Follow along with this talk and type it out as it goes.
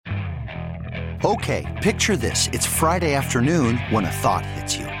Okay, picture this. It's Friday afternoon when a thought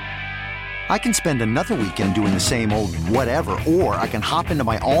hits you. I can spend another weekend doing the same old whatever, or I can hop into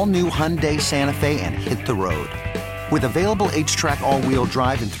my all-new Hyundai Santa Fe and hit the road. With available H-Track all-wheel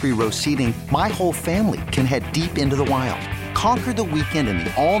drive and 3-row seating, my whole family can head deep into the wild. Conquer the weekend in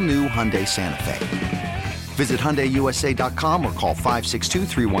the all-new Hyundai Santa Fe. Visit HyundaiUSA.com or call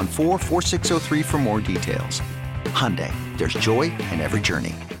 562-314-4603 for more details. Hyundai, there's joy in every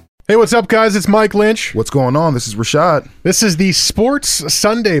journey. Hey, what's up, guys? It's Mike Lynch. What's going on? This is Rashad. This is the Sports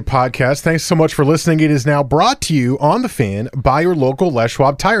Sunday podcast. Thanks so much for listening. It is now brought to you on The Fan by your local Les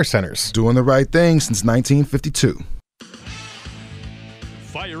Schwab Tire Centers. Doing the right thing since 1952.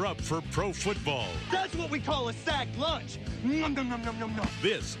 Fire up for pro football. That's what we call a sack lunch. Nom, nom, nom, nom, nom, nom.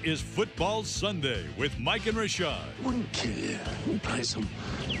 This is Football Sunday with Mike and Rashad. Wouldn't kill you. We play some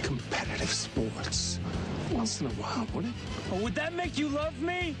competitive sports once in a while, wouldn't it? Oh, would that make you love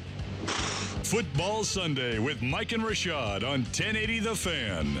me? Football Sunday with Mike and Rashad on 1080 The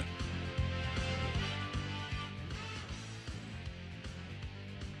Fan.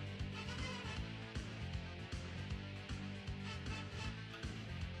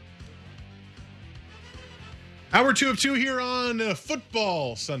 Hour 2 of 2 here on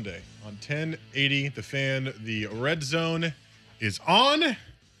Football Sunday on 1080 The Fan. The red zone is on,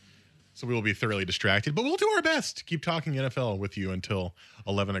 so we will be thoroughly distracted, but we'll do our best to keep talking NFL with you until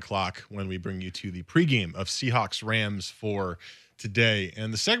 11 o'clock when we bring you to the pregame of Seahawks-Rams for today.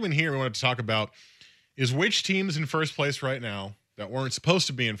 And the segment here we wanted to talk about is which teams in first place right now that weren't supposed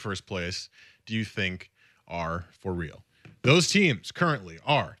to be in first place do you think are for real? Those teams currently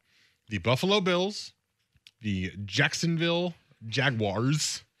are the Buffalo Bills, the Jacksonville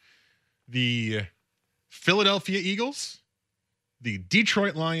Jaguars, the Philadelphia Eagles, the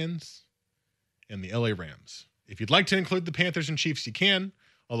Detroit Lions, and the LA Rams. If you'd like to include the Panthers and Chiefs, you can,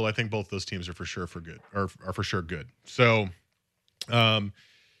 although I think both those teams are for sure good. So, I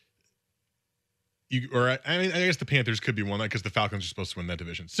guess the Panthers could be one because the Falcons are supposed to win that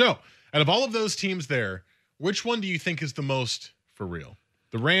division. So, out of all of those teams there, which one do you think is the most for real?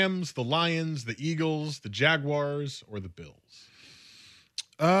 The Rams, the Lions, the Eagles, the Jaguars, or the Bills?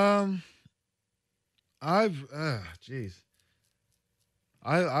 I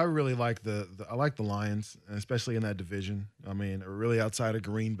really like I like the Lions, especially in that division. I mean, really outside of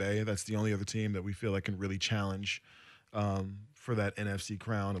Green Bay, that's the only other team that we feel like can really challenge for that NFC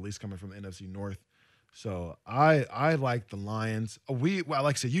crown, at least coming from the NFC North. So I like the Lions. Like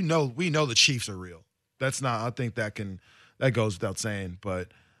I said, we know the Chiefs are real. I think that goes without saying. But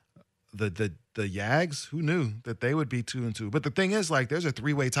the Jags, who knew that they would be 2-2? But the thing is, like, there's a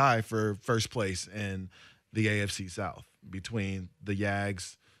 3-way tie for first place in the AFC South between the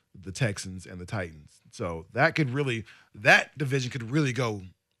Jags, the Texans, and the Titans. So that division could really go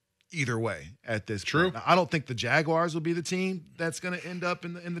either way at this point. Now, I don't think the Jaguars will be the team that's going to end up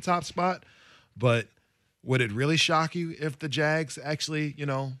in the top spot, but would it really shock you if the Jags actually,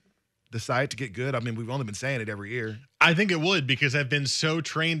 decide to get good? I mean, we've only been saying it every year. I think it would, because I've been so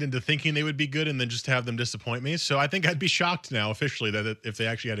trained into thinking they would be good and then just to have them disappoint me. So I think I'd be shocked now officially that if they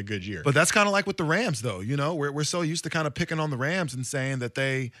actually had a good year. But that's kind of like with the Rams, though. We're so used to kind of picking on the Rams and saying that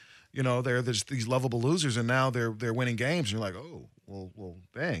they, they're just these lovable losers, and now they're winning games. And you're like, oh, well,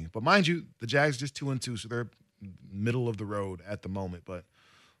 dang. But mind you, the Jags just 2-2, so they're middle of the road at the moment. But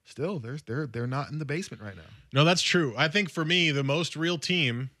still, they're not in the basement right now. No, that's true. I think for me, the most real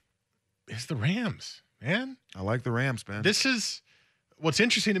team is the Rams, man. I like the Rams, man. This is what's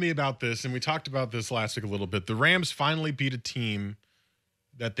interesting to me about this, and we talked about this last week a little bit. The Rams finally beat a team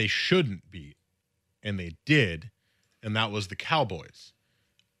that they shouldn't beat, and they did, and that was the Cowboys.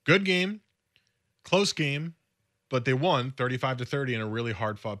 Good game, close game, but they won 35-30 in a really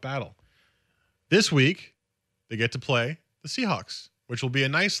hard-fought battle. This week, they get to play the Seahawks, which will be a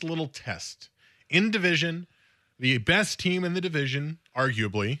nice little test. In division, the best team in the division,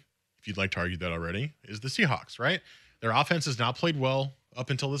 arguably, if you'd like to argue that already, is the Seahawks, right? Their offense has not played well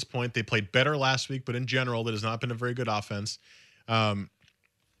up until this point. They played better last week, but in general, that has not been a very good offense. I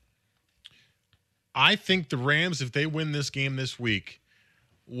think the Rams, if they win this game this week,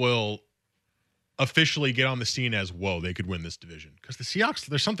 will officially get on the scene as, whoa, they could win this division. Because the Seahawks,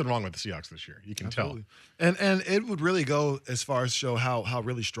 there's something wrong with the Seahawks this year. You can Absolutely. tell. And it would really go as far as show how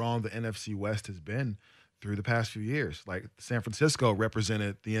really strong the NFC West has been through the past few years. Like San Francisco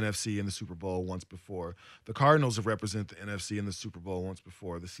represented the NFC in the Super Bowl once before. The Cardinals have represented the NFC in the Super Bowl once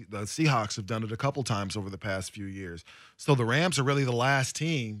before. The Seahawks have done it a couple times over the past few years. So the Rams are really the last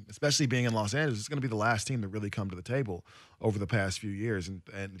team, especially being in Los Angeles, it's going to be the last team to really come to the table over the past few years. And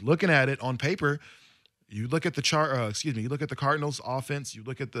looking at it on paper, You look at you look at the Cardinals offense, you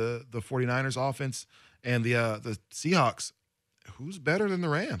look at the 49ers offense and the Seahawks. Who's better than the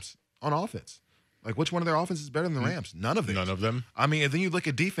Rams on offense? Like, which one of their offenses is better than the Rams? None of them. None of them. I mean, and then you look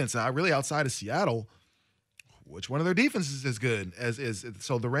at defense, and really outside of Seattle, which one of their defenses is as good as is?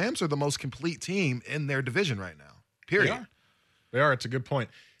 So the Rams are the most complete team in their division right now, period. They are. It's a good point.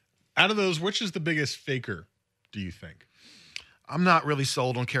 Out of those, which is the biggest faker, do you think? I'm not really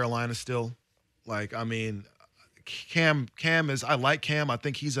sold on Carolina still. Like, I mean, Cam is, I like Cam. I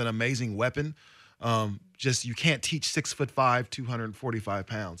think he's an amazing weapon. Just, you can't teach 6'5", 245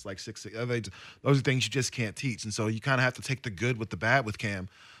 pounds. Like, those are things you just can't teach. And so you kind of have to take the good with the bad with Cam.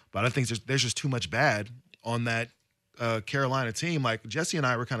 But I think there's just too much bad on that Carolina team. Like, Jesse and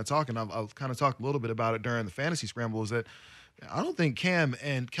I were kind of talking. I've kind of talked a little bit about it during the fantasy scramble, is that I don't think Cam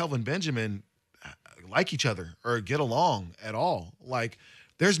and Kelvin Benjamin like each other or get along at all. Like,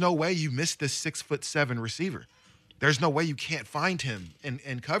 there's no way you miss this 6'7" receiver. There's no way you can't find him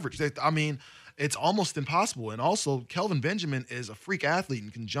in coverage. I mean, it's almost impossible. And also, Kelvin Benjamin is a freak athlete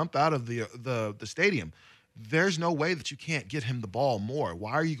and can jump out of the stadium. There's no way that you can't get him the ball more.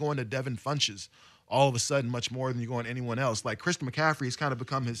 Why are you going to Devin Funchess all of a sudden much more than you're going to anyone else? Like, Christian McCaffrey has kind of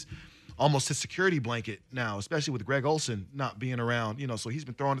become almost his security blanket now, especially with Greg Olsen not being around. So he's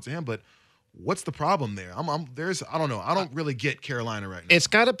been throwing it to him. But what's the problem there? I don't know. I don't really get Carolina right now. It's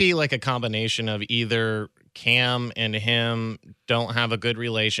got to be like a combination of either Cam and him don't have a good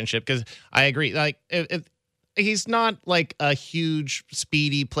relationship, because I agree. Like, if he's not like a huge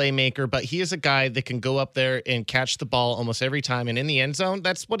speedy playmaker, but he is a guy that can go up there and catch the ball almost every time. And in the end zone,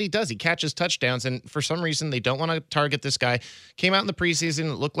 that's what he does. He catches touchdowns. And for some reason, they don't want to target this guy. Came out in the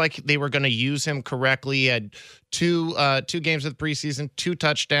preseason. It looked like they were going to use him correctly. He had two games of the preseason, 2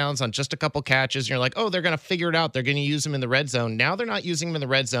 touchdowns on just a couple catches. And you're like, oh, they're going to figure it out. They're going to use him in the red zone. Now they're not using him in the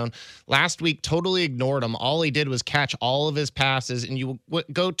red zone. Last week, totally ignored him. All he did was catch all of his passes. And you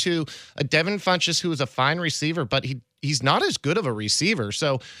go to a Devin Funchess, who is a fine receiver, but he's not as good of a receiver.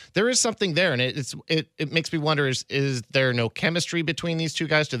 So there is something there. And it makes me wonder, is there no chemistry between these two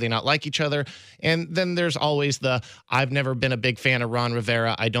guys? Do they not like each other? And then there's always I've never been a big fan of Ron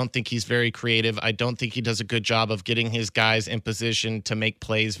Rivera. I don't think he's very creative. I don't think he does a good job of getting his guys in position to make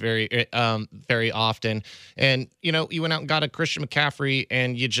plays very often. And, you went out and got a Christian McCaffrey,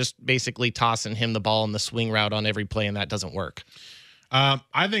 and you just basically tossing him the ball in the swing route on every play, and that doesn't work. I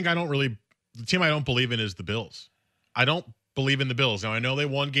think the team I don't believe in is the Bills. I don't believe in the Bills. Now, I know they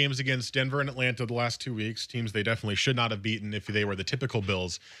won games against Denver and Atlanta the last 2 weeks, teams they definitely should not have beaten if they were the typical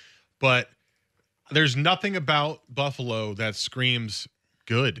Bills. But there's nothing about Buffalo that screams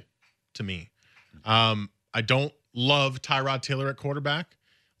good to me. I don't love Tyrod Taylor at quarterback.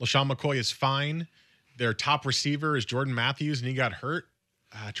 LaShawn McCoy is fine. Their top receiver is Jordan Matthews, and he got hurt.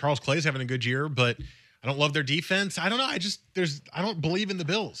 Charles Clay's having a good year, but I don't love their defense. I don't know. I don't believe in the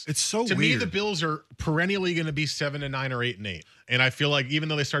Bills. It's so weird. To me, the Bills are perennially going to be 7-9 or 8-8. And I feel like even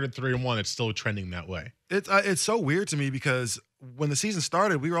though they started 3-1, it's still trending that way. It's so weird to me, because when the season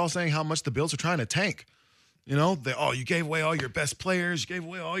started, we were all saying how much the Bills are trying to tank. You gave away all your best players, you gave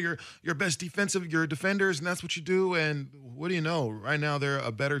away all your best your defenders, and that's what you do. And what do you know? Right now, they're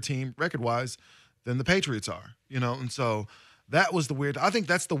a better team record-wise than the Patriots are. And so that was the weird. I think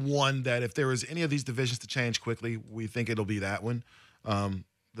that's the one that if there was any of these divisions to change quickly, we think it'll be that one.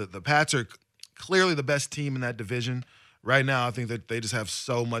 The Pats are clearly the best team in that division right now. I think that they just have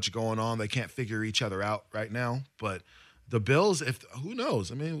so much going on. They can't figure each other out right now. But the Bills, who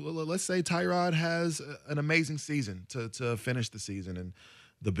knows? I mean, let's say Tyrod has an amazing season to finish the season, and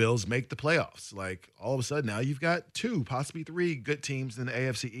the Bills make the playoffs. Like, all of a sudden now you've got 2, possibly 3 good teams in the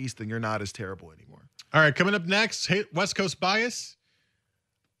AFC East, and you're not as terrible anymore. All right, coming up next, West Coast bias.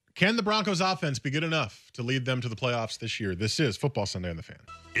 Can the Broncos offense be good enough to lead them to the playoffs this year? This is Football Sunday on the Fan.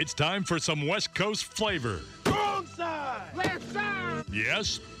 It's time for some West Coast flavor. Wrong side! Left side!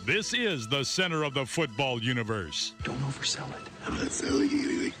 Yes, this is the center of the football universe. Don't oversell it. I'm not selling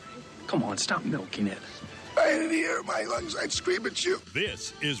anything. Come on, stop milking it. I didn't hear my lungs. I'd scream at you.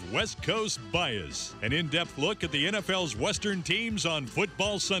 This is West Coast Bias, an in-depth look at the NFL's Western teams on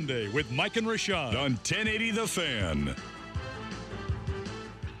Football Sunday with Mike and Rashad on 1080 The Fan.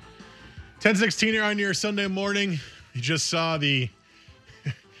 10:16 here on your Sunday morning. You just saw the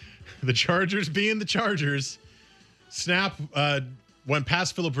Chargers being the Chargers. Snap went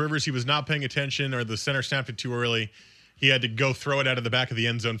past Phillip Rivers. He was not paying attention, or the center snapped it too early. He had to go throw it out of the back of the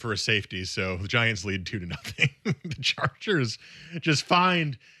end zone for a safety. So the Giants lead 2-0. The Chargers just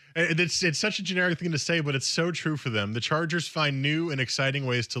find it's such a generic thing to say, but it's so true for them. The Chargers find new and exciting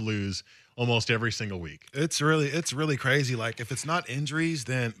ways to lose, almost every single week. It's really crazy. Like if it's not injuries,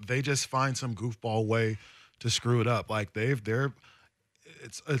 then they just find some goofball way to screw it up. Like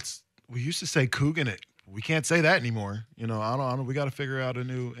it's we used to say Coogan it. We can't say that anymore. You know, I don't we got to figure out a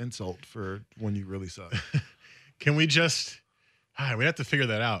new insult for when you really suck. Can we just we have to figure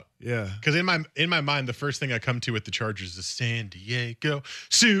that out. Yeah. Because in my mind, the first thing I come to with the Chargers is San Diego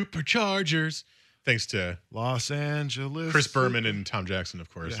Superchargers. Thanks to Los Angeles. Chris Berman and Tom Jackson,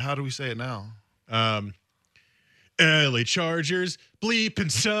 of course. Yeah, how do we say it now? LA Chargers bleep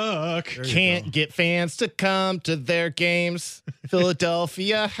and suck. Can't get fans to come to their games.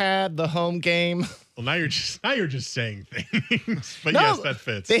 Philadelphia had the home game. Well, now you're just saying things. But No, yes, that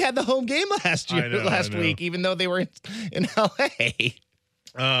fits. They had the home game last I know. week, even though they were in LA.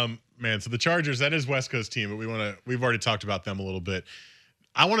 Man, so the Chargers, that is West Coast team, but we've already talked about them a little bit.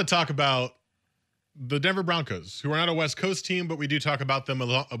 I want to talk about the Denver Broncos, who are not a West Coast team, but we do talk about them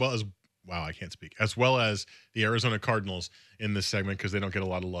as well as the Arizona Cardinals in this segment because they don't get a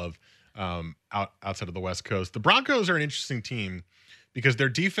lot of love outside of the West Coast. The Broncos are an interesting team because their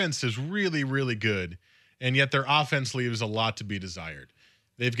defense is really, really good, and yet their offense leaves a lot to be desired.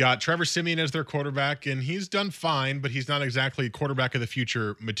 They've got Trevor Siemian as their quarterback, and he's done fine, but he's not exactly quarterback of the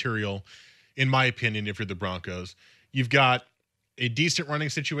future material, in my opinion, if you're the Broncos. You've got a decent running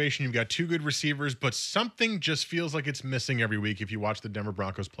situation. You've got two good receivers, but something just feels like it's missing every week if you watch the Denver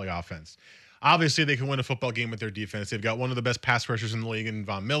Broncos play offense. Obviously, they can win a football game with their defense. They've got one of the best pass rushers in the league in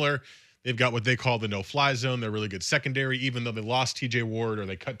Von Miller. They've got what they call the no-fly zone. They're really good secondary, even though they lost TJ Ward or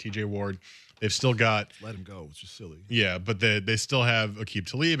they cut TJ Ward. They've still got Let him go, which is silly. Yeah, but they still have Aqib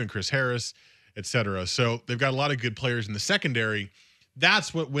Talib and Chris Harris, et cetera. So they've got a lot of good players in the secondary.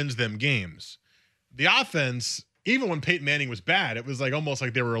 That's what wins them games. The offense, even when Peyton Manning was bad, it was like almost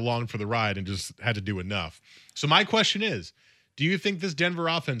like they were along for the ride and just had to do enough. So my question is, do you think this Denver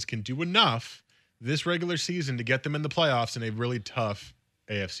offense can do enough this regular season to get them in the playoffs in a really tough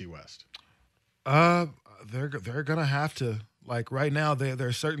AFC West? They're gonna have to. Like right now, there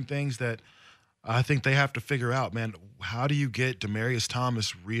are certain things that I think they have to figure out, man. How do you get Demaryius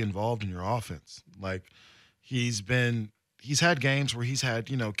Thomas re-involved in your offense? Like he's had games where he's had,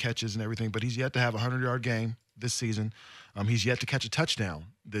 catches and everything, but he's yet to have a 100-yard game this season. He's yet to catch a touchdown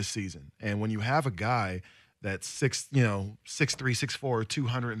this season. And when you have a guy that's 6'3", 6'4",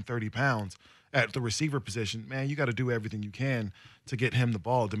 230 pounds at the receiver position, man, you got to do everything you can to get him the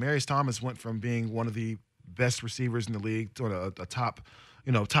ball. Demaryius Thomas went from being one of the best receivers in the league to a top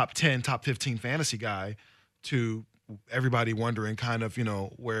 10, top 15 fantasy guy to everybody wondering kind of,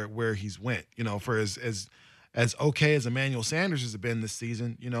 where he's went. For as okay as Emmanuel Sanders has been this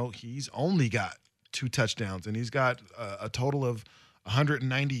season, he's only got 2 touchdowns and he's got a total of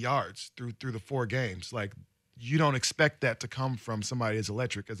 190 yards through the 4 games. Like you don't expect that to come from somebody as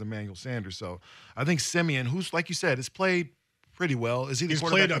electric as Emmanuel Sanders. So I think Siemian, who's like you said, has played pretty well. Is he the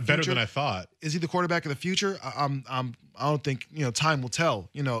quarterback played of the better future? than I thought. Is he the quarterback of the future? I don't think time will tell.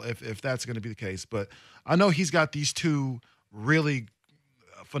 If that's going to be the case. But I know he's got these 2 really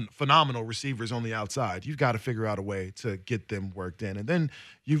phenomenal receivers on the outside. You've got to figure out a way to get them worked in, and then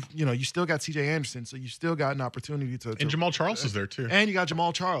you still got C.J. Anderson, so you still got an opportunity to. And Jamal Charles is there too. And you got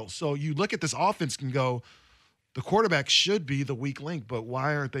Jamal Charles. So you look at this offense and go, the quarterback should be the weak link, but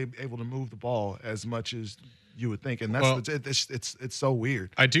why aren't they able to move the ball as much as you would think? And it's so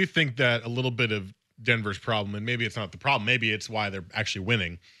weird. I do think that a little bit of Denver's problem, and maybe it's not the problem, maybe it's why they're actually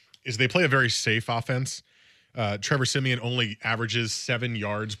winning, is they play a very safe offense. Trevor Siemian only averages 7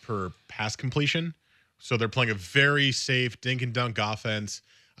 yards per pass completion. So they're playing a very safe dink and dunk offense.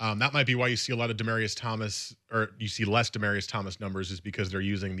 That might be why you see a lot of Demaryius Thomas, or you see less Demaryius Thomas numbers, is because they're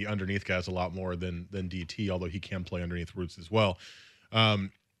using the underneath guys a lot more than DT, although he can play underneath routes as well.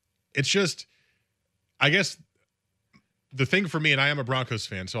 It's just, I guess the thing for me, and I am a Broncos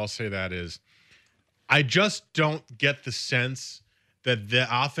fan, so I'll say that is, I just don't get the sense that the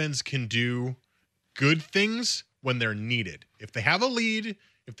offense can do good things when they're needed. If they have a lead,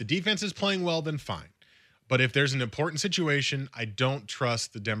 if the defense is playing well, then fine. But if there's an important situation, I don't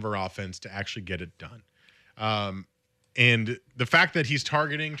trust the Denver offense to actually get it done. And the fact that he's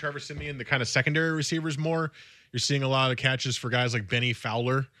targeting Trevor Siemian, the kind of secondary receivers more, you're seeing a lot of catches for guys like Benny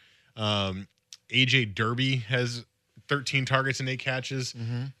Fowler. AJ Derby has 13 targets and 8 catches.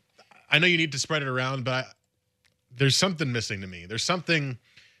 Mm-hmm. I know you need to spread it around, but there's something missing to me. There's something,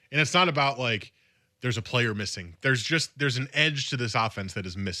 and it's not about like there's a player missing. There's an edge to this offense that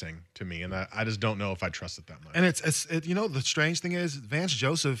is missing to me, and I just don't know if I trust it that much. And it's the strange thing is Vance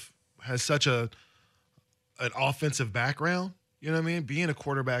Joseph has such an offensive background, You know what I mean? Being a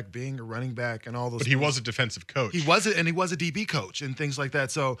quarterback, being a running back, and all those. But he was a defensive coach. He was and he was a DB coach and things like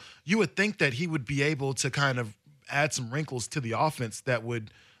that. So you would think that he would be able to kind of add some wrinkles to the offense that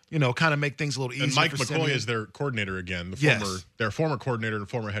would, kind of make things a little easier. And Mike for McCoy Simeon. is their coordinator again, Yes. their former coordinator and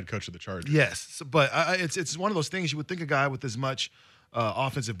former head coach of the Chargers. Yes, but it's one of those things you would think a guy with as much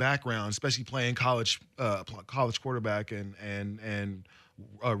offensive background, especially playing college quarterback and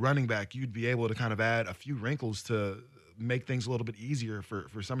running back, you'd be able to kind of add a few wrinkles to make things a little bit easier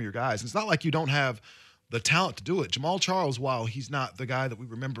for some of your guys. And it's not like you don't have the talent to do it. Jamal Charles, while he's not the guy that we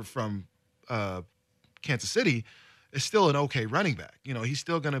remember from Kansas City, is still an okay running back. He's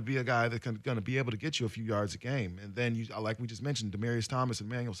still going to be a guy that's going to be able to get you a few yards a game. And then, like we just mentioned, Demaryius Thomas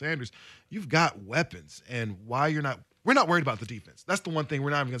and Emmanuel Sanders, you've got weapons. And we're not worried about the defense. That's the one thing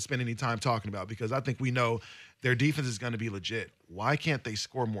we're not even going to spend any time talking about, because I think we know their defense is going to be legit. Why can't they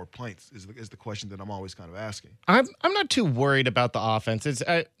score more points is the question that I'm always kind of asking. I'm not too worried about the offense.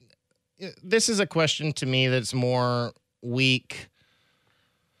 This is a question to me that's more week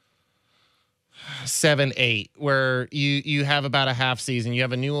 7, 8, where you have about a half season. You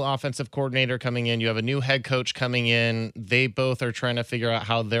have a new offensive coordinator coming in. You have a new head coach coming in. They both are trying to figure out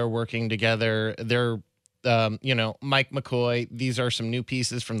how they're working together. They're Mike McCoy. These are some new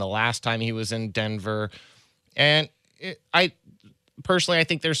pieces from the last time he was in Denver. And I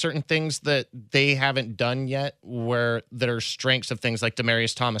think there's certain things that they haven't done yet that are strengths of things like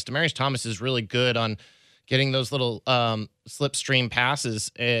Demaryius Thomas. Demaryius Thomas is really good on getting those little slipstream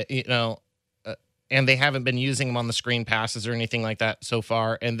passes, and they haven't been using him on the screen passes or anything like that so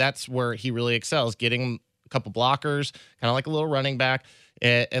far. And that's where he really excels, getting a couple blockers, kind of like a little running back,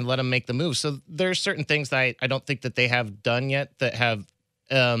 and let him make the move. So there's certain things that I don't think that they have done yet that have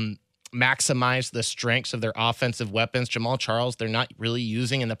maximize the strengths of their offensive weapons. Jamal Charles, they're not really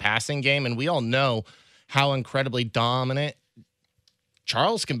using in the passing game, and we all know how incredibly dominant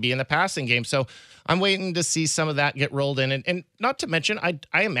Charles can be in the passing game. So I'm waiting to see some of that get rolled in, and not to mention,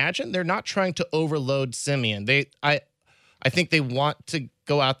 I imagine they're not trying to overload Simeon. I think they want to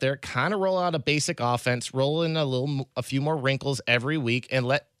go out there, kind of roll out a basic offense, roll in a few more wrinkles every week, and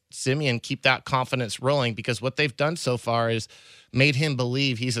let Simeon keep that confidence rolling, because what they've done so far is made him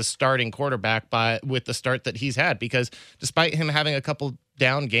believe he's a starting quarterback with the start that he's had, because despite him having a couple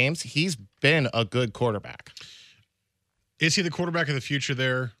down games, he's been a good quarterback. Is he the quarterback of the future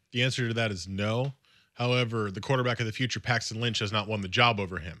there? The answer to that is no. However, the quarterback of the future, Paxton Lynch, has not won the job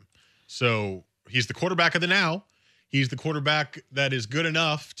over him. So he's the quarterback of the now. He's the quarterback that is good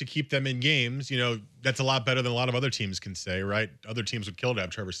enough to keep them in games. That's a lot better than a lot of other teams can say, right? Other teams would kill to have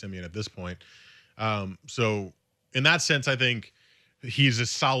Trevor Siemian at this point. So in that sense, I think he's a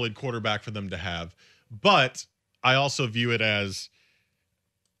solid quarterback for them to have. But I also view it as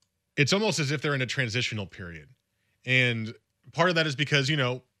it's almost as if they're in a transitional period. And part of that is because,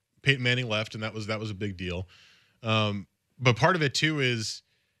 Peyton Manning left, and that was a big deal. But part of it too is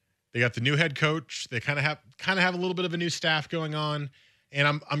they got the new head coach. They kind of have a little bit of a new staff going on,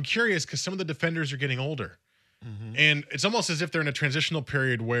 and I'm curious because some of the defenders are getting older, and it's almost as if they're in a transitional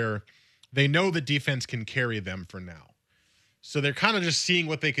period where they know the defense can carry them for now. So they're kind of just seeing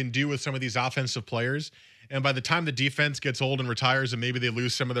what they can do with some of these offensive players. And by the time the defense gets old and retires and maybe they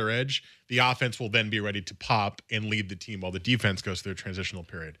lose some of their edge, the offense will then be ready to pop and lead the team while the defense goes through a transitional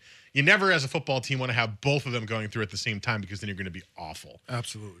period. You never, as a football team, want to have both of them going through at the same time, because then you're going to be awful.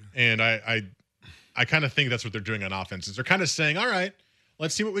 Absolutely. And I kind of think that's what they're doing on offense. Is they're kind of saying, all right,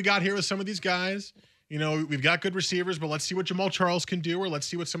 let's see what we got here with some of these guys. We've got good receivers, but let's see what Jamal Charles can do, or let's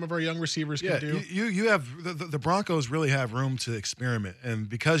see what some of our young receivers can do. You have the Broncos really have room to experiment, and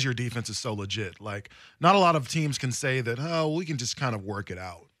because your defense is so legit, like not a lot of teams can say that, we can just kind of work it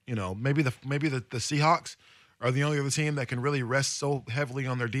out. Maybe the Seahawks are the only other team that can really rest so heavily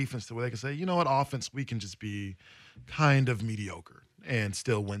on their defense to where they can say, offense, we can just be kind of mediocre and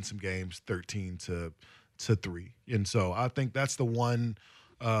still win some games 13-3. And so I think that's the one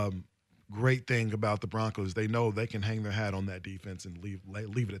great thing about the Broncos. They know they can hang their hat on that defense and leave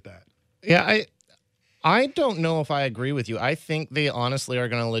it at that. Yeah, I don't know if I agree with you. I think they honestly are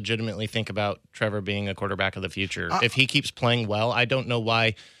going to legitimately think about Trevor being a quarterback of the future. If he keeps playing well, I don't know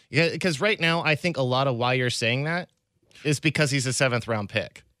why. Yeah, because right now I think a lot of why you're saying that is because he's a 7th round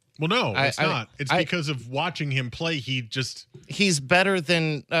pick. Well, no, it's not. It's because of watching him play. He's better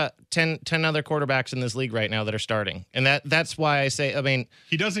than 10 other quarterbacks in this league right now that are starting. And that's why I say,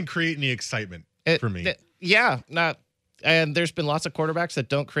 he doesn't create any excitement for me. And there's been lots of quarterbacks that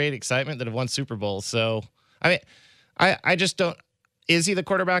don't create excitement that have won Super Bowls. So, I just don't. Is he the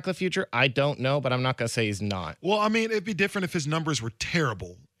quarterback of the future? I don't know, but I'm not going to say he's not. Well, it'd be different if his numbers were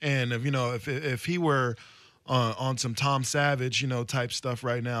terrible. And if he were on some Tom Savage, type stuff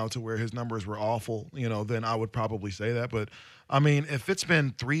right now to where his numbers were awful, then I would probably say that. But, I mean, if it's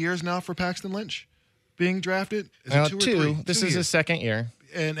been 3 years now for Paxton Lynch being drafted, is it 2 or 3? This is his second year.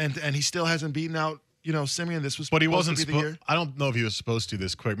 And he still hasn't beaten out, Simeon. This was But he supposed wasn't to be the year. I don't know if he was supposed to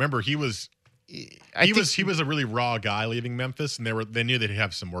this quick. Remember, he was a really raw guy leaving Memphis, and they knew they'd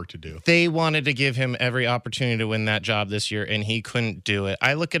have some work to do. They wanted to give him every opportunity to win that job this year, and he couldn't do it.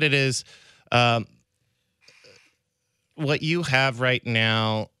 I look at it as what you have right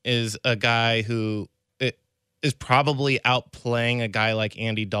now is a guy who is probably outplaying a guy like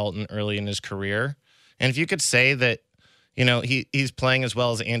Andy Dalton early in his career. And if you could say that, he's playing as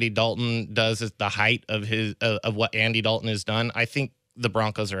well as Andy Dalton does at the height of his of what Andy Dalton has done, I think the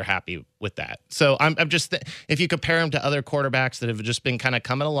Broncos are happy with that. So I'm just if you compare him to other quarterbacks that have just been kind of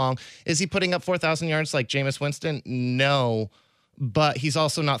coming along, is he putting up 4,000 yards like Jameis Winston? No, but he's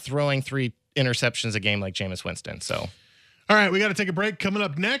also not throwing 3 interceptions a game like Jameis Winston. So, all right, we got to take a break. Coming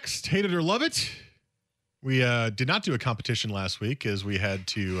up next, hate it or love it. We did not do a competition last week as we had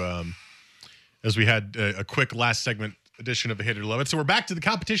a quick last segment edition of the Hate It or Love It. So we're back to the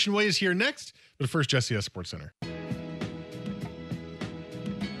competition ways here next. But first, Jesse S. Sports Center.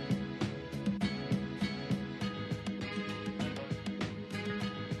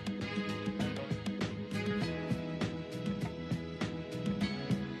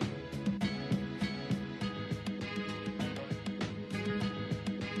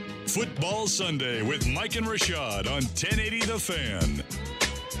 Football Sunday with Mike and Rashad on 1080 The Fan.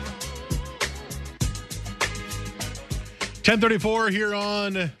 10:34 here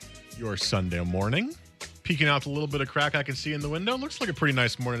on your Sunday morning. Peeking out a little bit of crack I can see in the window. Looks like a pretty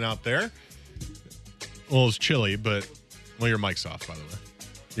nice morning out there. Well, it's chilly, but your mic's off, by the way.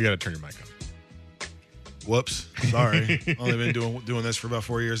 You got to turn your mic on. Whoops. Sorry. Only been doing this for about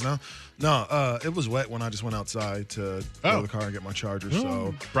 4 years now. No, it was wet when I just went outside to go to the car and get my charger.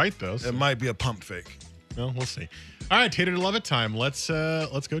 So bright though. It might be a pump fake. Well, we'll see. All right, Hate It or Love It time. Let's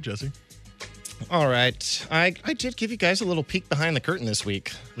go, Jesse. All right. I did give you guys a little peek behind the curtain this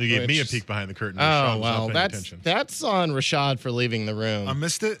week. You gave me a peek behind the curtain. Oh, well, that's on Rashad for leaving the room. I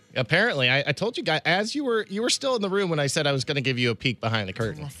missed it? Apparently. I told you guys, as you were still in the room when I said I was going to give you a peek behind the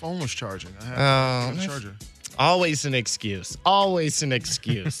curtain. My phone was charging. I had a charger. Always an excuse. Always an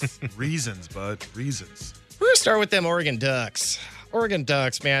excuse. Reasons, bud. Reasons. We're going to start with them Oregon Ducks. Oregon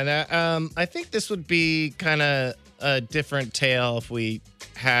Ducks, man. I think this would be kind of a different tale if we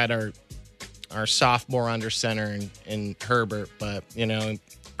had our sophomore under center in Herbert, but,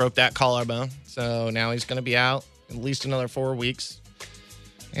 broke that collarbone. So now he's going to be out at least another 4 weeks.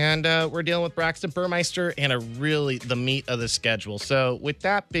 And we're dealing with Braxton Burmeister and the meat of the schedule. So with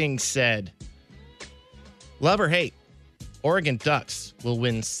that being said, love or hate, Oregon Ducks will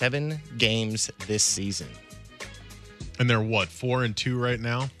win 7 games this season. And they're what, 4-2 right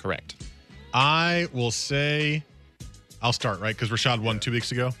now? Correct. I will say, I'll start, right? Because Rashad won 2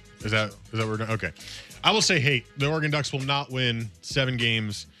 weeks ago. Is that what we're doing? Okay. I will say, hate. The Oregon Ducks will not win 7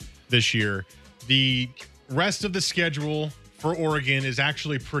 games this year. The rest of the schedule for Oregon is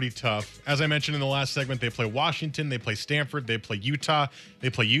actually pretty tough. As I mentioned in the last segment, they play Washington, they play Stanford, they play Utah, they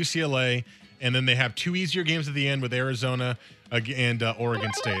play UCLA, and then they have 2 easier games at the end with Arizona and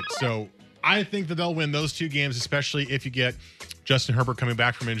Oregon State. So I think that they'll win those 2 games, especially if you get Justin Herbert coming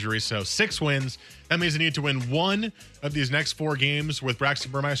back from injury. So 6 wins. That means they need to win 1 of these next 4 games with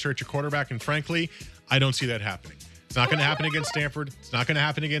Braxton Burmeister at your quarterback. And frankly, I don't see that happening. It's not going to happen against Stanford. It's not going to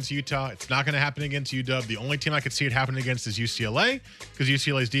happen against Utah. It's not going to happen against UW. The only team I could see it happening against is UCLA because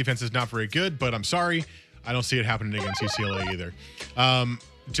UCLA's defense is not very good. But I'm sorry, I don't see it happening against UCLA either.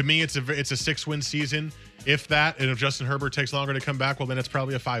 To me, it's a 6-win season. If that, and if Justin Herbert takes longer to come back, well, then it's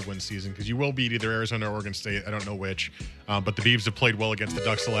probably a 5-win season because you will beat either Arizona or Oregon State. I don't know which. But the Beavs have played well against the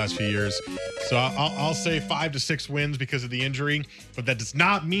Ducks the last few years. So I'll say 5 to 6 wins because of the injury. But that does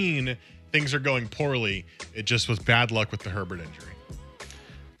not mean things are going poorly. It just was bad luck with the Herbert injury.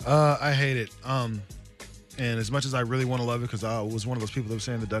 I hate it. And as much as I really want to love it, because I was one of those people that was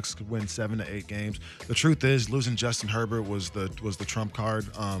saying the Ducks could win 7 to 8 games. The truth is, losing Justin Herbert was the trump card.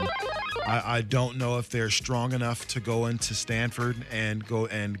 I don't know if they're strong enough to go into Stanford and go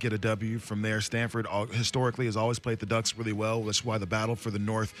and get a W from there. Stanford historically has always played the Ducks really well. That's why the battle for the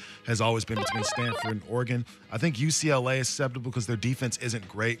North has always been between Stanford and Oregon. I think UCLA is susceptible because their defense isn't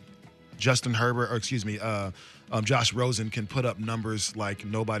great. Justin Herbert, Josh Rosen can put up numbers like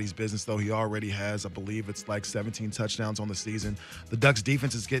nobody's business, though he already has, I believe it's like 17 touchdowns on the season. The Ducks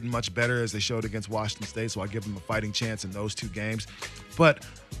defense is getting much better as they showed against Washington State, so I give them a fighting chance in those 2 games. But,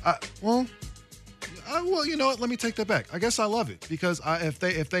 Well, you know what? Let me take that back. I guess I love it because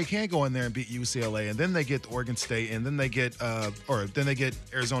if they can go in there and beat UCLA and then they get Oregon State and then they get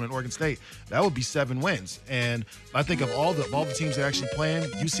Arizona and Oregon State, that would be 7 wins. And I think of all the teams that actually playing,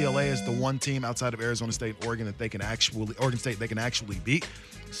 UCLA is the one team outside of Arizona State and Oregon Oregon State they can actually beat.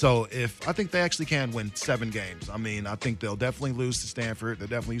 So I think they actually can win 7 games. I mean, I think they'll definitely lose to Stanford. They'll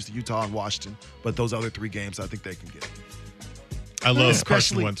definitely lose to Utah and Washington. But those other 3 games, I think they can get. I love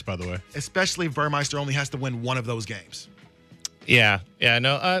Carson Wentz, by the way. Especially if Burmeister only has to win one of those games. Yeah.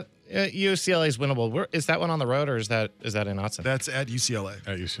 No. UCLA is winnable. Is that one on the road or is that in Autzen? That's at UCLA.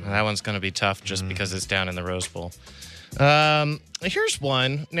 At UCLA. That one's going to be tough just because it's down in the Rose Bowl. Here's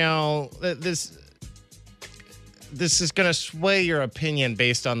one. Now this is going to sway your opinion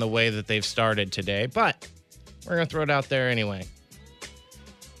based on the way that they've started today, but we're going to throw it out there anyway.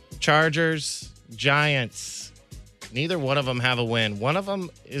 Chargers, Giants. Neither one of them have a win. One of them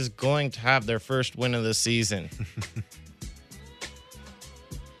is going to have their first win of the season.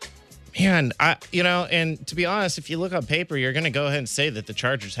 Man, and to be honest, if you look on paper, you're going to go ahead and say that the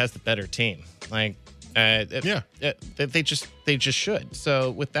Chargers has the better team. Like, they just should.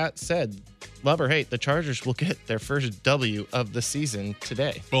 So with that said, love or hate, the Chargers will get their first W of the season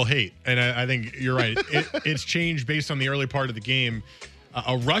today. Well, hate, and I think you're right. It's changed based on the early part of the game.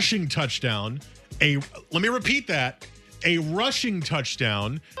 A rushing touchdown. Let me repeat that. A rushing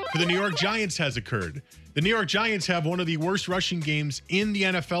touchdown for the New York Giants has occurred. The New York Giants have one of the worst rushing games in the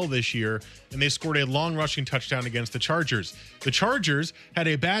NFL this year, and they scored a long rushing touchdown against the Chargers. The Chargers had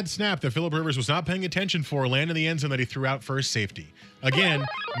a bad snap that Phillip Rivers was not paying attention for, land in the end zone that he threw out for a safety. Again,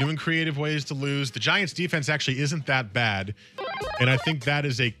 new and creative ways to lose. The Giants' defense actually isn't that bad, and I think that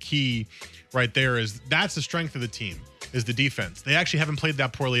is a key right there. That's the strength of the team. Is the defense. They actually haven't played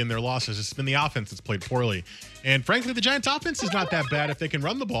that poorly in their losses. It's been the offense that's played poorly. And frankly, the Giants' offense is not that bad if they can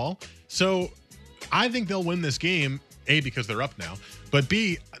run the ball. So I think they'll win this game, A, because they're up now, but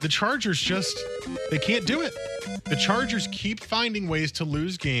B, the Chargers they can't do it. The Chargers keep finding ways to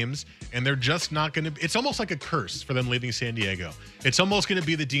lose games, and they're just not going to. It's almost like a curse for them leaving San Diego. It's almost going to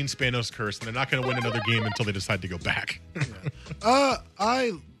be the Dean Spanos curse, and they're not going to win another game until they decide to go back.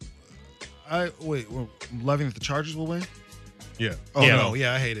 Wait, loving that the Chargers will win? Yeah. Oh, yeah. No.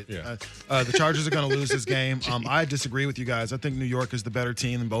 Yeah, I hate it. Yeah. The Chargers are going to lose this game. I disagree with you guys. I think New York is the better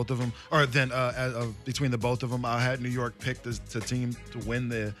team than both of them. Or between the both of them, I had New York picked as the team to win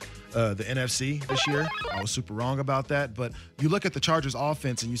the NFC this year. I was super wrong about that. But you look at the Chargers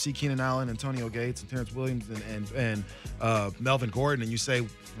offense and you see Keenan Allen, Antonio Gates, and Terrence Williams, and Melvin Gordon, and you say,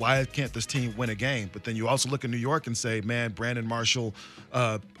 why can't this team win a game? But then you also look at New York and say, man, Brandon Marshall,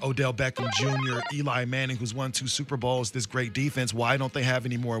 Odell Beckham Jr., Eli Manning, who's won 2 Super Bowls, this great defense. Why don't they have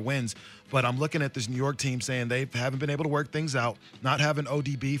any more wins? But I'm looking at this New York team saying they haven't been able to work things out. Not having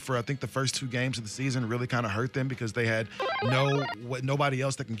ODB for, I think, the first 2 games of the season really kind of hurt them because they had nobody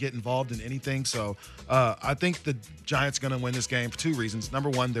else that can get involved in anything. So I think the Giants are going to win this game for 2 reasons. Number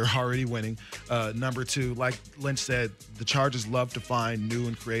 1, they're already winning. Number 2, like Lynch said, the Chargers love to find new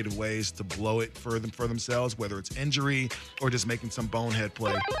and creative ways to blow it for themselves, whether it's injury or just making some bonehead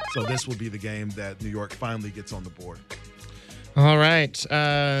play. So this will be the game that New York finally gets on the board. All right.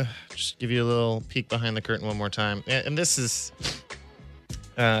 Just give you a little peek behind the curtain one more time. And this is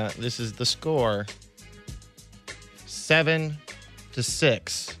the score.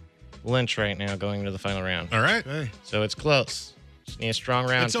 7-6. Lynch right now going into the final round. All right. Hey, So it's close. Just need a strong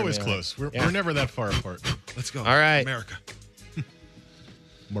round. It's always close. We're never that far apart. let's go. All right. America.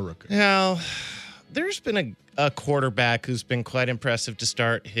 Morocco. Now, there's been a quarterback who's been quite impressive to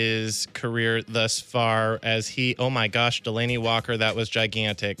start his career thus far oh my gosh, Delaney Walker, that was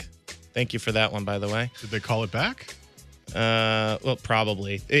gigantic. Thank you for that one, by the way. Did they call it back? Well,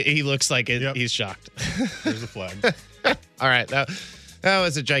 probably. He looks like it. Yep. He's shocked. There's the flag. All right, that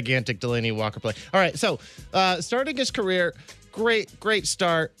was a gigantic Delaney Walker play. All right, so starting his career, great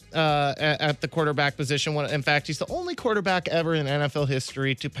start at the quarterback position. In fact, he's the only quarterback ever in NFL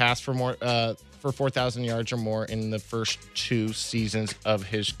history to pass for 4,000 yards or more in the first 2 seasons of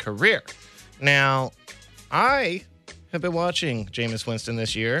his career. Now, I have been watching Jameis Winston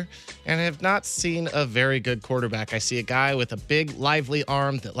this year and have not seen a very good quarterback. I see a guy with a big, lively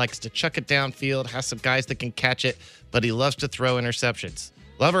arm that likes to chuck it downfield, has some guys that can catch it, but he loves to throw interceptions.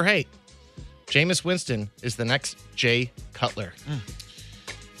 Love or hate, Jameis Winston is the next Jay Cutler.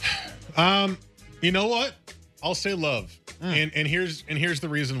 You know what? I'll say love. And here's the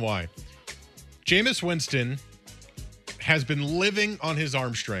reason why. Jameis Winston has been living on his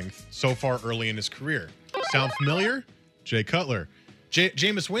arm strength so far early in his career. Sound familiar? Jay Cutler.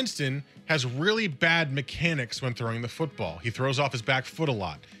 Jameis Winston has really bad mechanics when throwing the football. He throws off his back foot a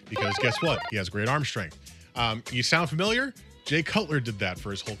lot because guess what? He has great arm strength. You sound familiar? Jay Cutler did that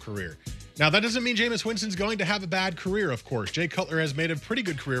for his whole career. Now, that doesn't mean Jameis Winston's going to have a bad career, of course. Jay Cutler has made a pretty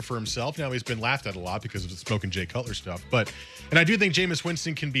good career for himself. Now, he's been laughed at a lot because of the smoking Jay Cutler stuff. And I do think Jameis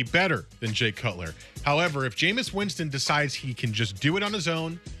Winston can be better than Jay Cutler. However, if Jameis Winston decides he can just do it on his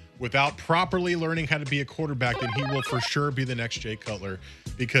own without properly learning how to be a quarterback, then he will for sure be the next Jay Cutler.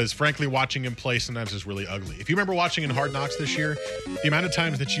 Because, frankly, watching him play sometimes is really ugly. If you remember watching in Hard Knocks this year, the amount of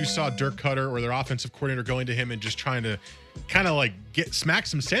times that you saw Dirk Cutter or their offensive coordinator going to him and just trying to kind of like smack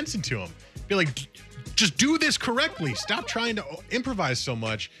some sense into him. Be like, just do this correctly. Stop trying to improvise so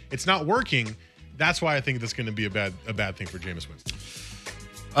much. It's not working. That's why I think that's going to be a bad thing for Jameis Winston.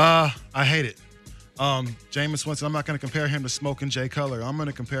 I hate it. Jameis Winston, I'm not going to compare him to Smoking Jay Cutler. I'm going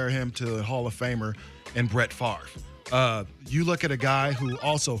to compare him to Hall of Famer and Brett Favre. You look at a guy who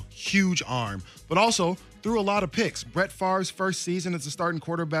also huge arm, but also threw a lot of picks. Brett Favre's first season as a starting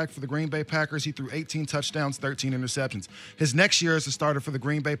quarterback for the Green Bay Packers, he threw 18 touchdowns, 13 interceptions. His next year as a starter for the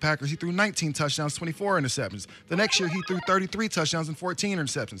Green Bay Packers, he threw 19 touchdowns, 24 interceptions. The next year, he threw 33 touchdowns and 14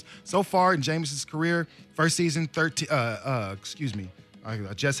 interceptions. So far in Jameis's career, first season, I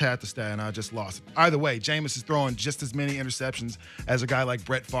just had the stat and I just lost it. Either way, Jameis is throwing just as many interceptions as a guy like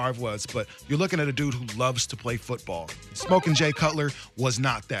Brett Favre was, but you're looking at a dude who loves to play football. Smoking Jay Cutler was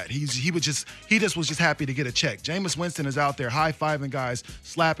not that. He just was happy to get a check. Jameis Winston is out there high-fiving guys,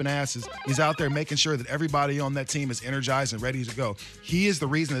 slapping asses. He's out there making sure that everybody on that team is energized and ready to go. He is the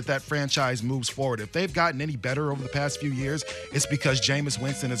reason that franchise moves forward. If they've gotten any better over the past few years, it's because Jameis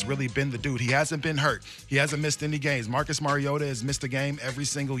Winston has really been the dude. He hasn't been hurt. He hasn't missed any games. Marcus Mariota has missed a game every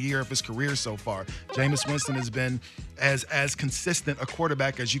single year of his career so far. Jameis Winston has been as consistent a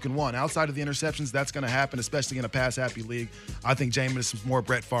quarterback as you can want. Outside of the interceptions, that's going to happen, especially in a pass-happy league. I think Jameis is more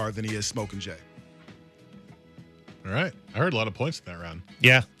Brett Favre than he is Smoking Jay. All right. I heard a lot of points in that round.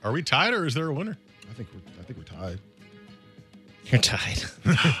 Yeah. Are we tied or is there a winner? I think we're tied. You're tied.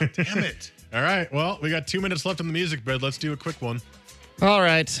 Damn it. All right. Well, we got 2 minutes left on the music bed. Let's do a quick one. All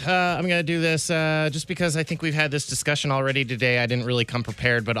right. I'm going to do this just because I think we've had this discussion already today. I didn't really come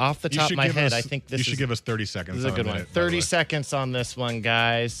prepared, but off the top of my head, I think you should give us 30 seconds. This is a good one. 30 seconds on this one,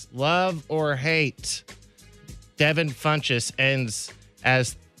 guys. Love or hate, Devin Funchess ends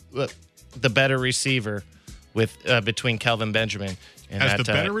as the better receiver with between Kelvin Benjamin. And as the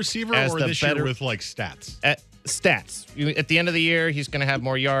better receiver or this year with like stats? Stats. At the end of the year, he's going to have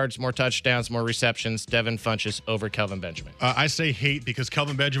more yards, more touchdowns, more receptions. Devin Funchess over Kelvin Benjamin. I say hate because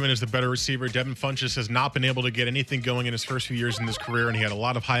Kelvin Benjamin is the better receiver. Devin Funchess has not been able to get anything going in his first few years in his career, and he had a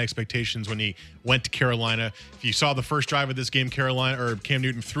lot of high expectations when he went to Carolina. If you saw the first drive of this game, Cam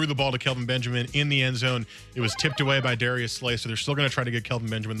Newton threw the ball to Kelvin Benjamin in the end zone. It was tipped away by Darius Slay, so they're still going to try to get Kelvin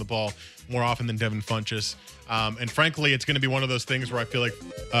Benjamin the ball more often than Devin Funchess. And frankly, it's going to be one of those things where I feel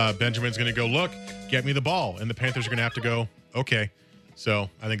like Benjamin's going to go, look, get me the ball. And the Panthers are going to have to go, okay. So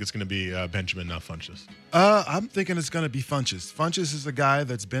I think it's going to be Benjamin, not Funchess. I'm thinking it's going to be Funchess. Funchess is a guy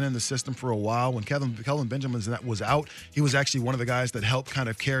that's been in the system for a while. When Kelvin Benjamin was out, he was actually one of the guys that helped kind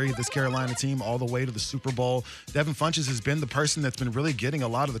of carry this Carolina team all the way to the Super Bowl. Devin Funchess has been the person that's been really getting a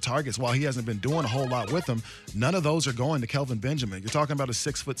lot of the targets. While he hasn't been doing a whole lot with them, none of those are going to Kelvin Benjamin. You're talking about a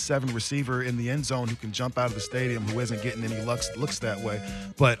 6'7" receiver in the end zone who can jump out of the stadium, who isn't getting any looks that way.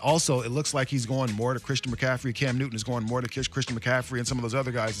 But also, it looks like he's going more to Christian McCaffrey. Cam Newton is going more to Christian McCaffrey and some of those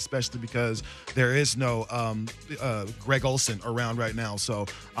other guys, especially because there is no Greg Olsen around right now. So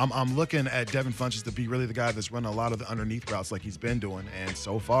I'm looking at Devin Funchess to be really the guy that's running a lot of the underneath routes like he's been doing. And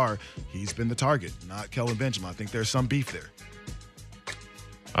so far, he's been the target, not Kelvin Benjamin. I think there's some beef there.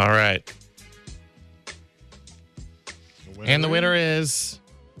 All right. And the winner is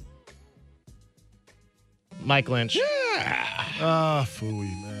Mike Lynch. Yeah.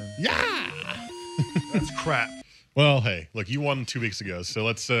 Phooey, man. Yeah. That's crap. Well, hey, look, you won 2 weeks ago, so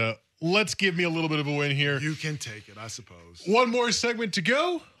let's give me a little bit of a win here. You can take it, I suppose. One more segment to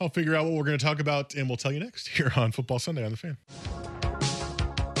go. I'll figure out what we're going to talk about, and we'll tell you next here on Football Sunday on The Fan.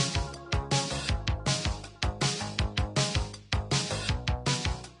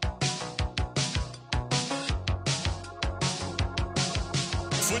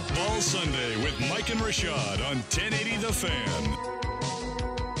 Football Sunday with Mike and Rashad on 1080 The Fan.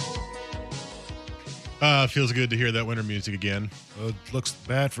 Feels good to hear that winter music again. It looks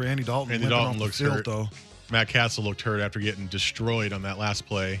bad for Andy Dalton. Andy Dalton looks hurt. Though. Matt Castle looked hurt after getting destroyed on that last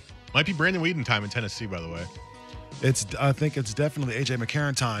play. Might be Brandon Weeden time in Tennessee, by the way. I think it's definitely A.J.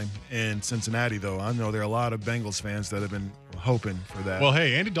 McCarron time in Cincinnati, though. I know there are a lot of Bengals fans that have been hoping for that. Well,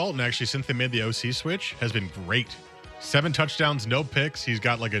 hey, Andy Dalton actually, since they made the OC switch, has been great. 7 touchdowns, no picks. He's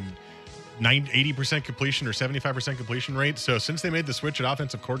got like a 80% completion or 75% completion rate. So since they made the switch at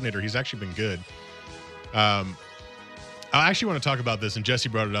offensive coordinator, he's actually been good. I actually want to talk about this, and Jesse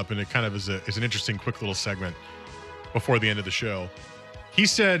brought it up, and it kind of is an interesting, quick little segment before the end of the show. He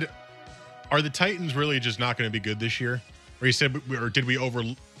said, "Are the Titans really just not going to be good this year?" Or he said, "Or did we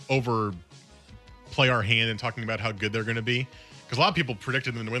over play our hand in talking about how good they're going to be?" Because a lot of people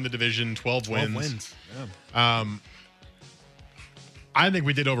predicted them to win the division, 12 wins. Yeah. I think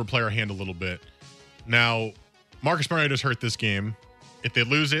we did overplay our hand a little bit. Now, Marcus Mariota's hurt this game. If they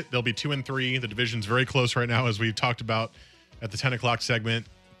lose it, they'll be 2-3. The division's very close right now, as we talked about at the 10 o'clock segment.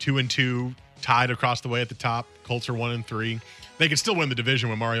 2-2, tied across the way at the top. Colts are 1-3. They can still win the division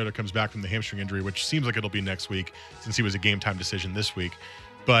when Mariota comes back from the hamstring injury, which seems like it'll be next week since he was a game-time decision this week.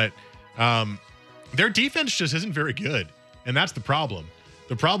 But their defense just isn't very good, and that's the problem.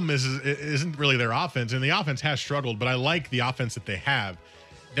 The problem is it isn't really their offense, and the offense has struggled, but I like the offense that they have.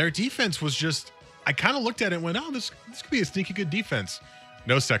 Their defense was just, I kind of looked at it and went, oh, this could be a sneaky good defense.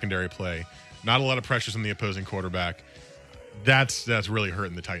 No secondary play. Not a lot of pressures on the opposing quarterback. That's really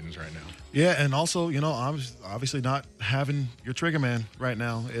hurting the Titans right now. Yeah, and also, obviously not having your trigger man right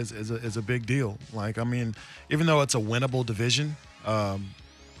now is a big deal. Like, I mean, even though it's a winnable division,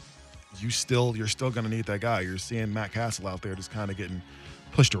 you're still going to need that guy. You're seeing Matt Castle out there just kind of getting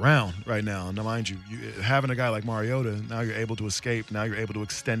pushed around right now. And mind you, having a guy like Mariota, now you're able to escape. Now you're able to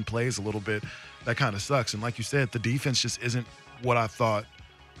extend plays a little bit. That kind of sucks. And like you said, the defense just isn't what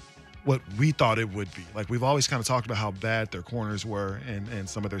we thought it would be. Like, we've always kind of talked about how bad their corners were and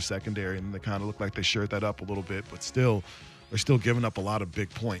some of their secondary, and they kind of look like they shared that up a little bit, but still, they're still giving up a lot of big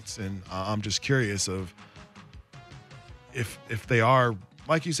points. And I'm just curious of if they are,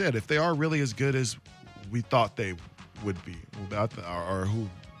 like you said, if they are really as good as we thought they would be, or who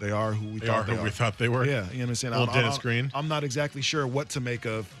they are, who we thought they were. Yeah, you know what I'm saying? Little Dennis Green. I'm not exactly sure what to make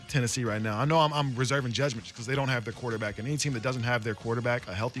of Tennessee right now. I know I'm reserving judgment because they don't have their quarterback. And any team that doesn't have their quarterback,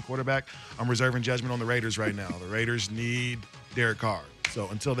 a healthy quarterback, I'm reserving judgment on the Raiders right now. The Raiders need Derek Carr. So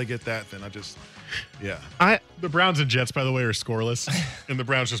until they get that, then The Browns and Jets, by the way, are scoreless, and the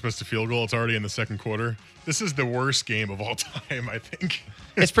Browns just missed a field goal. It's already in the second quarter. This is the worst game of all time, I think.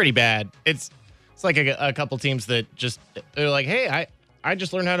 It's pretty bad. It's like a couple teams that they're like, hey, I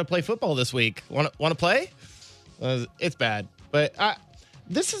just learned how to play football this week. Want to play? It's bad. But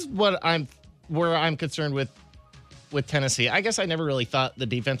this is where I'm concerned with Tennessee. I guess I never really thought the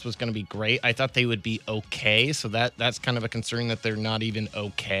defense was going to be great. I thought they would be okay. So that's kind of a concern that they're not even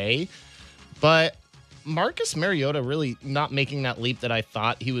okay. But Marcus Mariota really not making that leap that I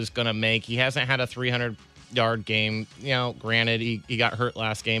thought he was going to make. He hasn't had a 300-yard game. Granted, he got hurt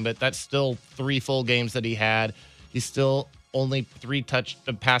last game, but that's still 3 full games that he had. He's still only 3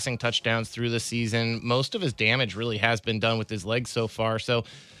 passing touchdowns through the season. Most of his damage really has been done with his legs so far. So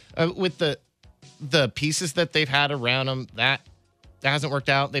with the pieces that they've had around him, that hasn't worked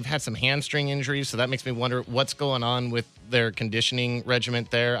out. They've had some hamstring injuries, so that makes me wonder what's going on with their conditioning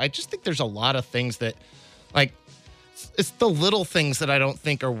regiment there. I just think there's a lot of things that, like, it's the little things that I don't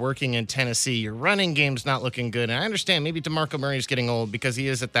think are working in Tennessee. Your running game's not looking good. And I understand maybe DeMarco Murray's getting old because he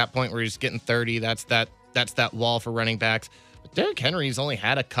is at that point where he's getting 30. That's that wall for running backs. But Derrick Henry's only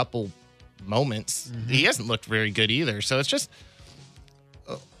had a couple moments. Mm-hmm. He hasn't looked very good either. So it's just,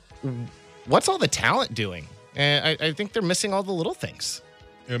 what's all the talent doing? And I think they're missing all the little things.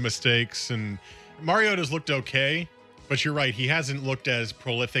 Mistakes. And Mariota's looked okay, but you're right. He hasn't looked as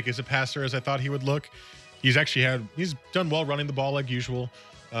prolific as a passer as I thought he would look. He's done well running the ball like usual.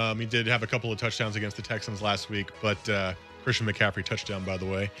 He did have a couple of touchdowns against the Texans last week, but Christian McCaffrey touchdown, by the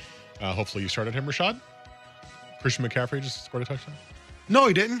way. Hopefully you started him, Rashad. Christian McCaffrey just scored a touchdown. No,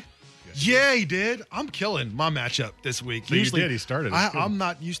 he didn't. Yes, he did. I'm killing my matchup this week. So usually, you did. He started. I'm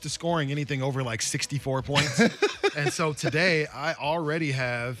not used to scoring anything over like 64 points. And so today I already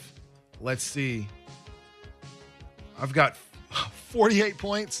have, let's see, I've got 48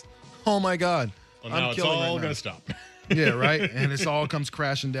 points. Oh, my God. Well, now it's all going to stop. Yeah, right? And it all comes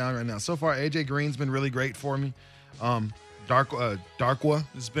crashing down right now. So far, A.J. Green's been really great for me. Darkwa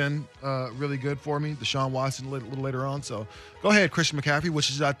has been really good for me. Deshaun Watson a little later on. So go ahead, Christian McCaffrey, which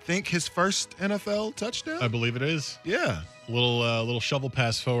is, I think, his first NFL touchdown. I believe it is. Yeah. Little shovel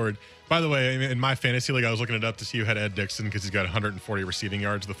pass forward. By the way, in my fantasy league, I was looking it up to see who had Ed Dixon because he's got 140 receiving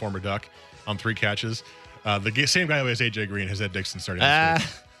yards, the former Duck, on 3 catches. The same guy who has A.J. Green has Ed Dixon starting this week.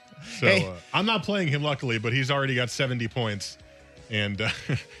 So hey. I'm not playing him, luckily, but he's already got 70 points, and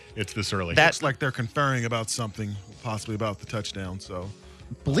it's this early. Looks like they're conferring about something, possibly about the touchdown. So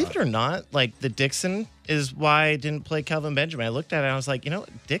believe it or not, like the Dixon is why I didn't play Kelvin Benjamin. I looked at it and I was like,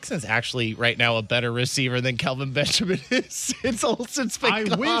 Dixon's actually right now a better receiver than Kelvin Benjamin is. It's Olsen's been I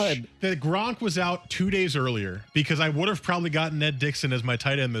gone. wish that Gronk was out 2 days earlier because I would have probably gotten Ned Dixon as my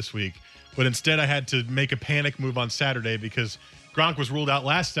tight end this week. But instead, I had to make a panic move on Saturday because Gronk was ruled out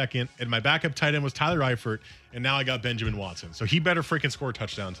last second, and my backup tight end was Tyler Eifert, and now I got Benjamin Watson. So he better freaking score a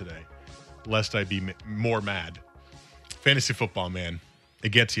touchdown today, lest I be more mad. Fantasy football, man.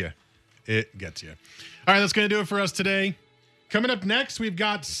 It gets you. It gets you. All right, that's going to do it for us today. Coming up next, we've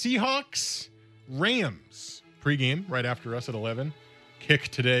got Seahawks, Rams pregame right after us at 11. Kick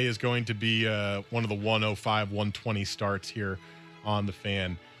today is going to be one of the 105, 120 starts here on the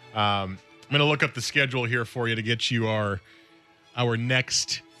Fan. I'm going to look up the schedule here for you to get you our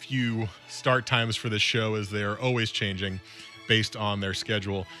next few start times for this show, as they're always changing based on their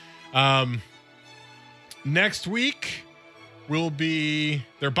schedule. Next week will be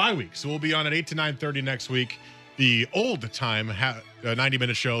their bye week, so we'll be on at 8 to 9:30 next week. The old time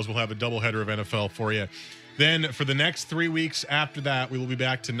 90-minute shows will have a doubleheader of NFL for you. Then for the next 3 weeks after that, we will be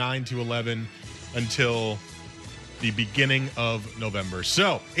back to 9 to 11 until the beginning of November.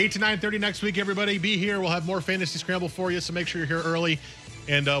 So 8 to 9:30 next week, everybody. Be here. We'll have more Fantasy Scramble for you, so make sure you're here early,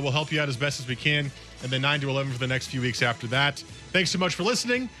 and we'll help you out as best as we can. And then 9 to 11 for the next few weeks after that. Thanks so much for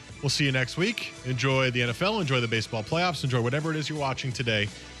listening. We'll see you next week. Enjoy the NFL. Enjoy the baseball playoffs. Enjoy whatever it is you're watching today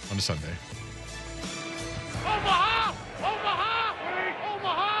on a Sunday. Omaha! Omaha!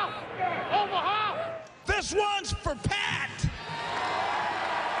 Omaha! Omaha! This one's for Pat.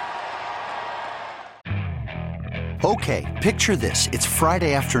 Okay, picture this. It's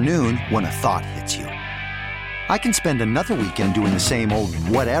Friday afternoon when a thought hits you. I can spend another weekend doing the same old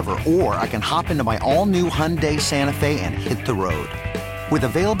whatever, or I can hop into my all-new Hyundai Santa Fe and hit the road. With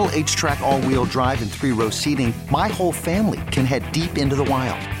available H-Track all-wheel drive and 3-row seating, my whole family can head deep into the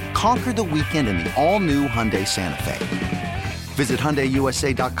wild. Conquer the weekend in the all-new Hyundai Santa Fe. Visit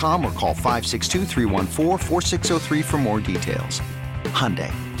HyundaiUSA.com or call 562-314-4603 for more details.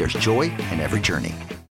 Hyundai, there's joy in every journey.